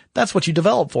platform, that's what you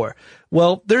develop for.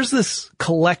 Well, there's this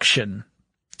collection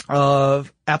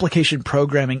of application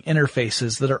programming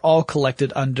interfaces that are all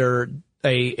collected under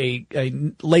a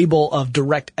label of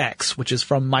DirectX, which is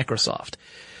from Microsoft.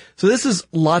 So this is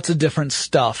lots of different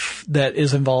stuff that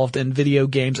is involved in video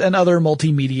games and other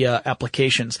multimedia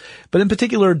applications. But in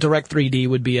particular, Direct3D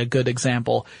would be a good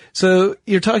example. So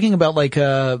you're talking about like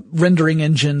rendering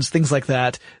engines, things like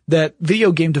that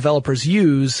video game developers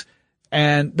use.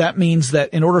 And that means that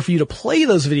in order for you to play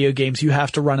those video games, you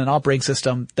have to run an operating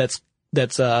system that's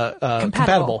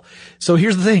compatible. So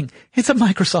here's the thing. It's a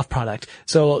Microsoft product.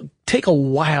 So take a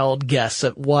wild guess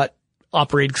at what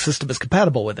operating system is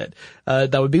compatible with it.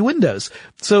 That would be Windows.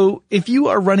 So if you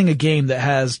are running a game that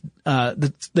has,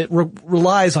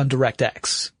 relies on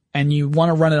DirectX and you want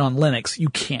to run it on Linux, you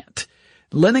can't.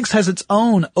 Linux has its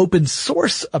own open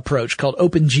source approach called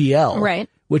OpenGL. Right.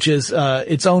 Which is,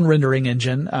 its own rendering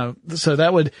engine. So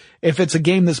that would, if it's a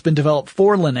game that's been developed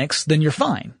for Linux, then you're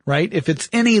fine, right? If it's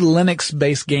any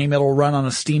Linux-based game, it'll run on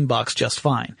a Steam box just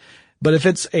fine. But if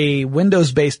it's a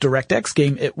Windows-based DirectX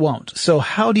game, it won't. So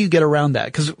how do you get around that?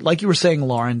 Because like you were saying,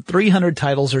 Lauren, 300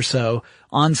 titles or so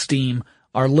on Steam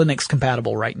are Linux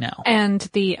compatible right now. And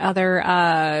the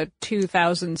other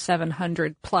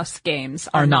 2,700 plus games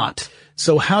are not.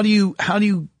 So how do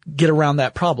you get around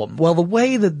that problem? Well, the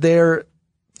way that they're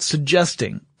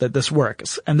suggesting that this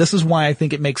works, and this is why I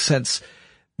think it makes sense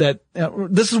that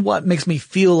this is what makes me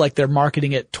feel like they're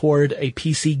marketing it toward a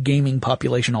PC gaming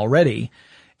population already,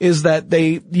 is that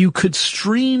you could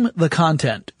stream the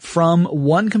content from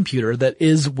one computer that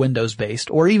is Windows-based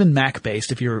or even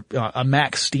Mac-based if you're a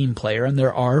Mac Steam player, and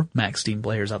there are Mac Steam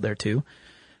players out there too.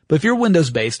 But if you're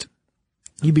Windows-based,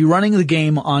 you'd be running the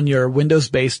game on your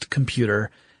Windows-based computer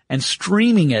and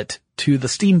streaming it to the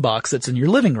Steam box that's in your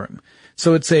living room.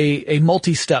 So it's a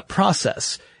multi-step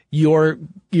process. You're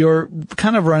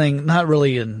kind of running, not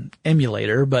really an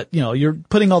emulator, but you're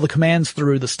putting all the commands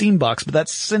through the Steam box, but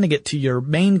that's sending it to your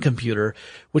main computer,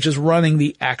 which is running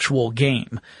the actual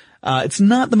game. It's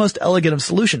not the most elegant of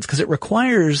solutions because it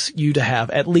requires you to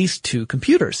have at least two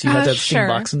computers. You have to have Steam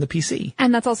box and the PC.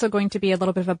 And that's also going to be a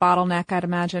little bit of a bottleneck, I'd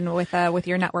imagine, with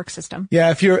your network system. Yeah,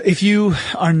 if you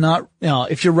are not,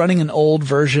 if you're running an old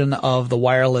version of the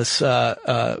wireless,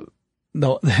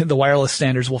 the wireless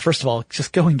standards, well, first of all,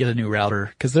 just go and get a new router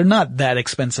because they're not that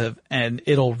expensive and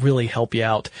it'll really help you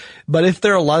out. But if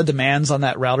there are a lot of demands on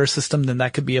that router system, then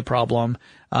that could be a problem.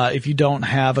 if you don't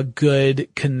have a good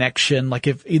connection, like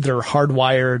if either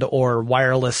hardwired or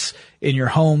wireless in your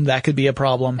home, that could be a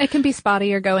problem. It can be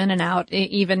spotty or go in and out,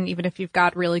 even if you've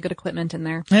got really good equipment in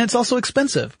there. And it's also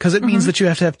expensive because it means that you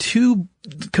have to have two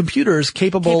computers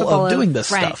capable of doing this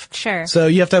stuff. Sure. So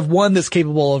you have to have one that's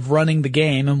capable of running the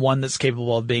game and one that's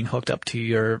capable of being hooked up to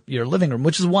your living room,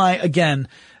 which is why, again,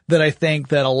 that I think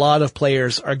that a lot of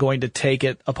players are going to take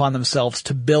it upon themselves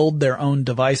to build their own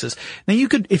devices. Now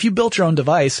if you built your own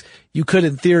device, you could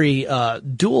in theory,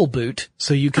 dual boot.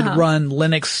 So you could run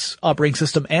Linux operating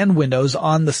system and Windows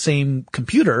on the same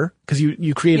computer because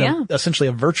you create essentially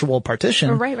a virtual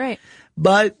partition. Right.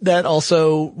 But that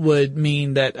also would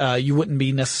mean that you wouldn't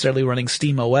be necessarily running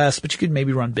SteamOS, but you could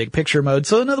maybe run big picture mode.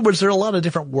 So in other words, there are a lot of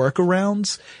different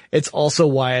workarounds. It's also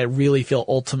why I really feel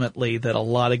ultimately that a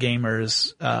lot of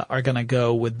gamers are going to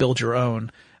go with build your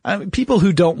own. People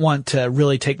who don't want to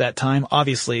really take that time,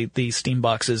 obviously the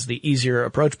Steambox is the easier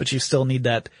approach, but you still need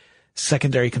that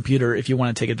secondary computer if you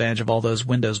want to take advantage of all those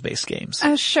Windows-based games.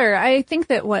 Sure. I think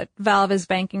that what Valve is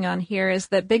banking on here is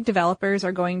that big developers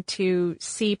are going to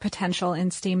see potential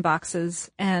in Steam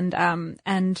boxes and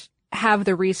have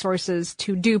the resources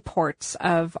to do ports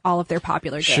of all of their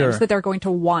popular games, Sure. that they're going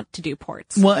to want to do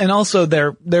ports. Well, and also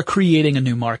they're creating a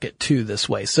new market too this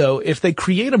way. So if they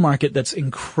create a market that's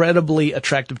incredibly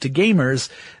attractive to gamers,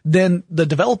 then the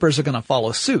developers are going to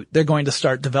follow suit. They're going to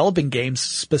start developing games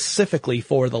specifically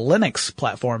for the Linux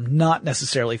platform, not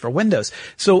necessarily for Windows.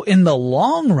 So in the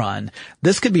long run,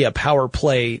 this could be a power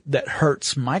play that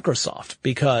hurts Microsoft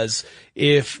because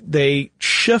if they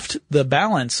shift the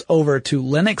balance over to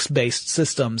Linux-based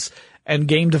systems and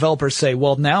game developers say,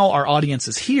 well, now our audience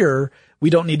is here, we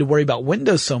don't need to worry about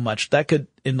Windows so much, that could,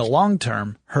 in the long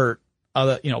term, hurt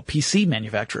other, PC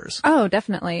manufacturers. Oh,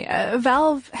 definitely.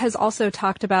 Valve has also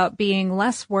talked about being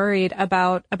less worried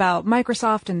about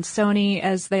Microsoft and Sony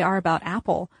as they are about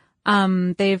Apple.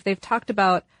 They've talked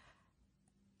about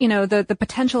the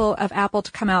potential of Apple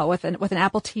to come out with an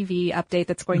Apple TV update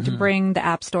that's going to bring the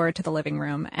App Store to the living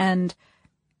room. And,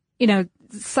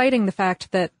 citing the fact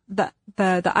that the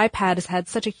iPad has had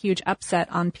such a huge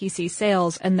upset on PC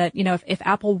sales and that, if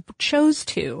Apple chose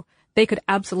to, they could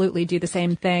absolutely do the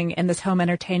same thing in this home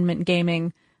entertainment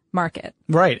gaming market.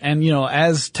 Right. And,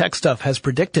 as Tech Stuff has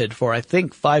predicted for, I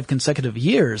think, 5 consecutive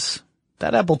years,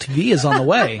 that Apple TV is on the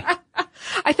way.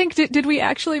 I think, did we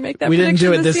actually make that prediction? We didn't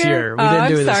do it this year. We didn't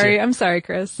do it this year. I'm sorry,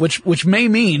 Chris. Which may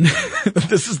mean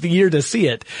this is the year to see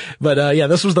it. But,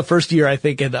 this was the first year, I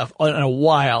think, in a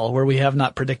while where we have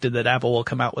not predicted that Apple will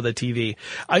come out with a TV.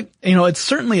 It's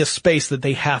certainly a space that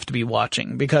they have to be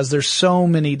watching because there's so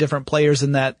many different players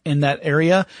in that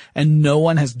area and no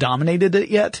one has dominated it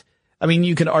yet. I mean,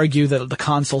 you can argue that the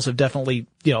consoles have definitely,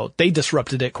 they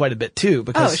disrupted it quite a bit too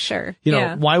because, sure.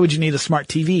 Why would you need a smart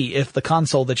TV if the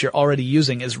console that you're already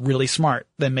using is really smart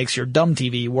that makes your dumb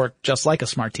TV work just like a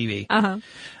smart TV?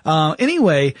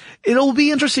 Anyway, it'll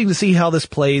be interesting to see how this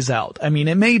plays out. I mean,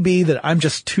 it may be that I'm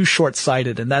just too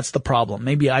short-sighted and that's the problem.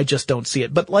 Maybe I just don't see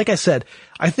it. But like I said,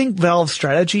 I think Valve's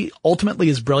strategy ultimately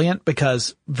is brilliant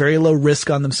because very low risk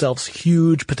on themselves,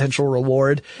 huge potential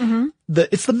reward.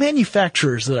 It's the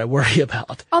manufacturers that I worry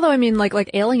about. Although, I mean, like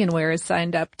Alienware is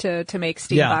signed up to make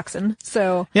Steamboxing,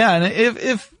 so. Yeah, and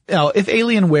if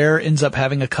Alienware ends up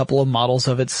having a couple of models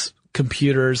of its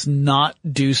computers not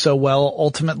do so well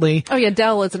ultimately. Oh yeah,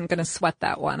 Dell isn't going to sweat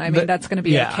that one. I mean, that's going to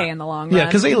be okay in the long run. Yeah,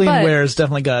 because Alienware has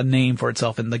definitely got a name for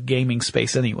itself in the gaming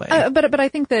space anyway. But I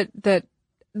think that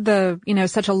the,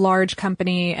 such a large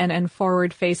company and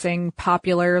forward-facing,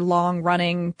 popular,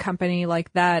 long-running company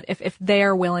like that, if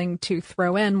they're willing to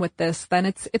throw in with this, then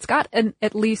it's got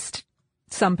at least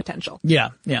some potential.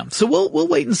 Yeah. So we'll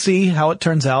wait and see how it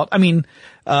turns out. I mean,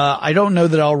 I don't know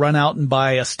that I'll run out and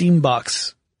buy a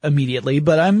Steambox immediately,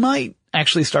 but I might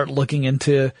actually start looking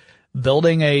into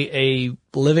building a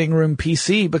living room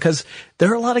PC because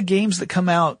there are a lot of games that come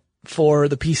out for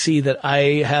the PC that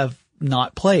I have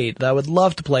not played that I would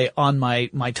love to play on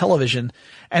my television.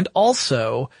 And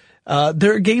also,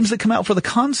 there are games that come out for the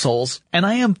consoles, and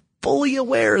I am fully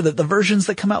aware that the versions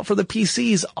that come out for the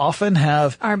PCs often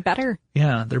are better.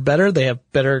 Yeah, they're better. They have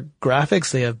better graphics.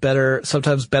 They have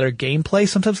sometimes better gameplay.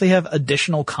 Sometimes they have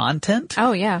additional content.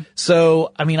 Oh yeah.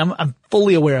 So, I mean, I'm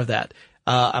fully aware of that.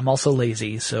 I'm also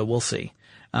lazy, so we'll see.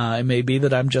 It may be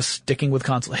that I'm just sticking with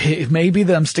consoles. It may be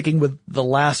that I'm sticking with the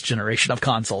last generation of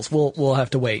consoles. We'll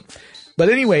have to wait. But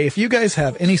anyway, if you guys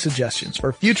have any suggestions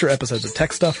for future episodes of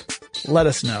Tech Stuff, let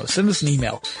us know. Send us an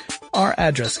email. Our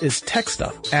address is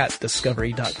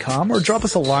techstuff@discovery.com or drop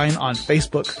us a line on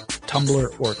Facebook,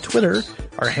 Tumblr, or Twitter.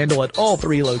 Our handle at all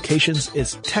three locations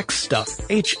is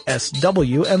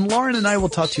TechStuffHSW, and Lauren and I will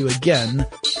talk to you again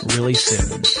really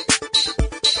soon.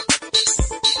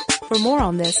 For more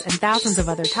on this and thousands of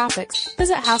other topics,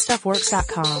 visit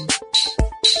HowStuffWorks.com.